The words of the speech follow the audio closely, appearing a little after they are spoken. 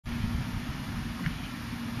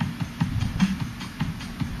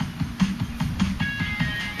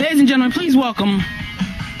Ladies and gentlemen, please welcome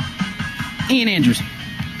Ian Andrews.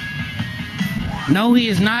 No, he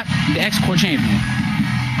is not the X-Core champion.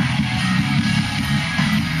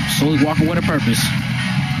 So he's walking with a purpose.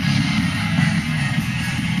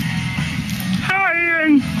 Hi,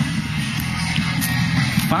 Ian.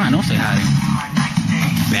 Fine, don't say hi to him.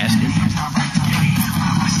 Bastard.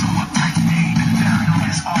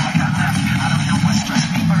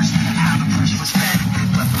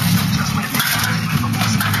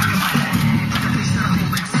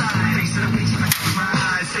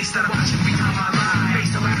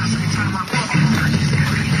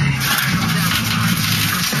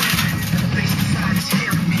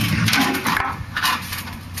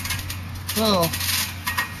 Well,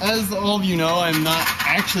 as all of you know, I'm not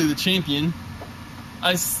actually the champion.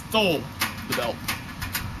 I stole the belt.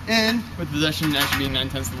 And, with possession actually being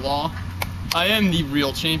 9/10 of the law, I am the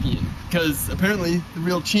real champion. Because apparently, the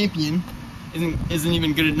real champion isn't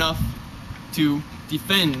even good enough to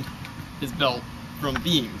defend his belt from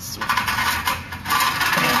being stolen.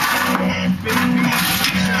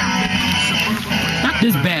 Not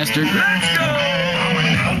this bastard. Let's go! I'm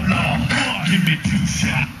an outlaw. Give me 2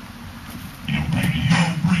 shots. Yo, baby, yo,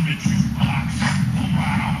 bring me 2 blocks.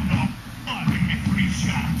 Bring me 3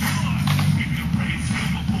 shots. Give me a race,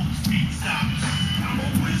 give a full speed stop. I'm a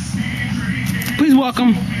whiskey drinking. Please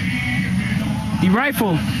welcome the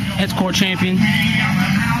rightful X-Core champion,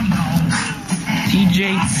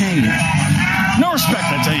 TJ Payne. No respect,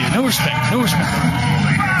 I tell you. No respect. No respect.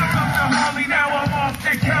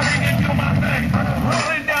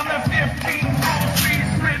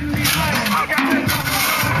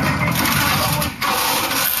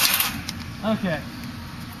 Okay,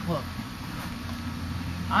 look,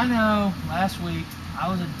 I know last week I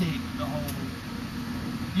was a dick the whole week.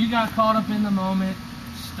 You got caught up in the moment,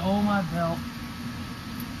 stole my belt.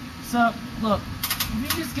 So, look, if you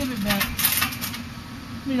just give it back,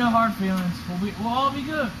 no hard feelings. We'll all be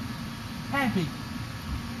good. Happy.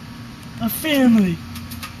 A family.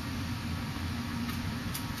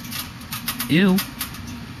 Ew.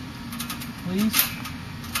 Please.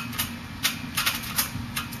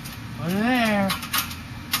 Put it there. Can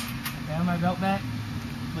I have my belt back?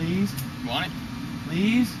 Please. You want it?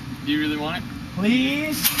 Please. Do you really want it?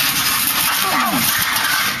 Please.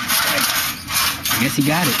 I guess he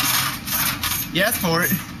got it. You asked for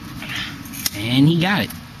it. And he got it.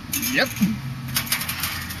 Yep.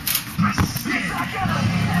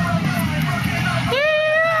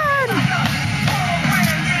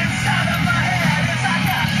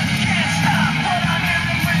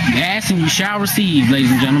 You ask and you shall receive,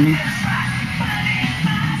 ladies and gentlemen.